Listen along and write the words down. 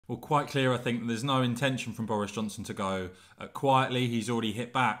Well, quite clear, I think, there's no intention from Boris Johnson to go quietly. He's already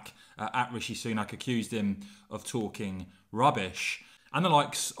hit back at Rishi Sunak, accused him of talking rubbish. And the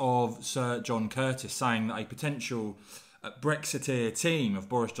likes of Sir John Curtis saying that a potential Brexiteer team of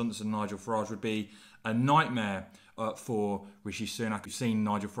Boris Johnson and Nigel Farage would be a nightmare for Rishi Sunak. We've seen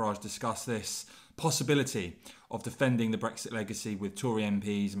Nigel Farage discuss this possibility of defending the Brexit legacy with Tory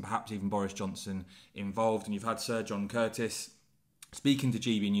MPs and perhaps even Boris Johnson involved. And you've had Sir John Curtis speaking to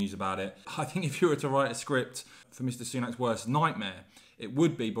GB News about it. I think if you were to write a script for Mr Sunak's worst nightmare, it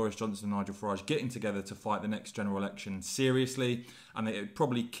would be Boris Johnson and Nigel Farage getting together to fight the next general election seriously, and it would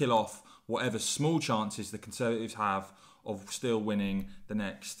probably kill off whatever small chances the Conservatives have of still winning the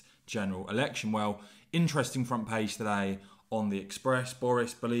next general election. Well, interesting front page today on The Express.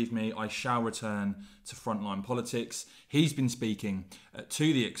 Boris, believe me, I shall return to frontline politics. He's been speaking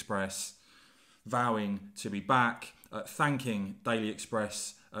to The Express, vowing to be back, thanking Daily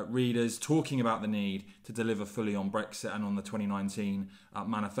Express readers, talking about the need to deliver fully on Brexit and on the 2019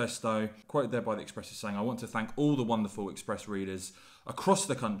 manifesto. Quoted there by The Express is saying, "I want to thank all the wonderful Express readers across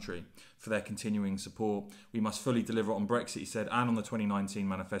the country for their continuing support. We must fully deliver on Brexit," he said, "and on the 2019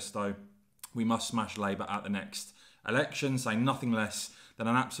 manifesto. We must smash Labour at the next election," saying nothing less than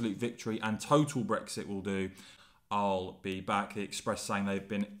an absolute victory and total Brexit will do. I'll be back. The Express saying they've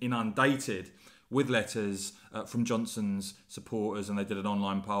been inundated with letters from Johnson's supporters, and they did an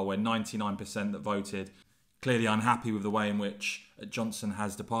online poll where 99% that voted clearly unhappy with the way in which Johnson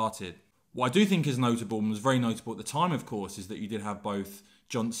has departed. What I do think is notable, and was very notable at the time, of course, is that you did have both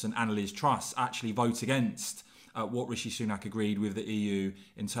Johnson and Liz Truss actually vote against what Rishi Sunak agreed with the EU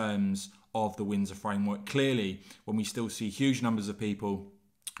in terms of the Windsor framework. Clearly, when we still see huge numbers of people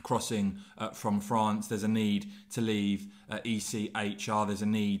crossing from France, there's a need to leave ECHR, there's a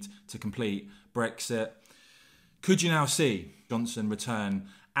need to complete Brexit. Could you now see Johnson return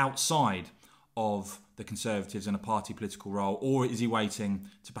outside of the Conservatives in a party political role, or is he waiting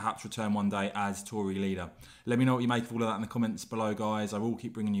to perhaps return one day as Tory leader? Let me know what you make of all of that in the comments below, guys. I will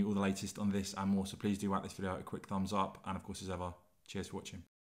keep bringing you all the latest on this and more, so please do whack this video a quick thumbs up, and of course, as ever, cheers for watching.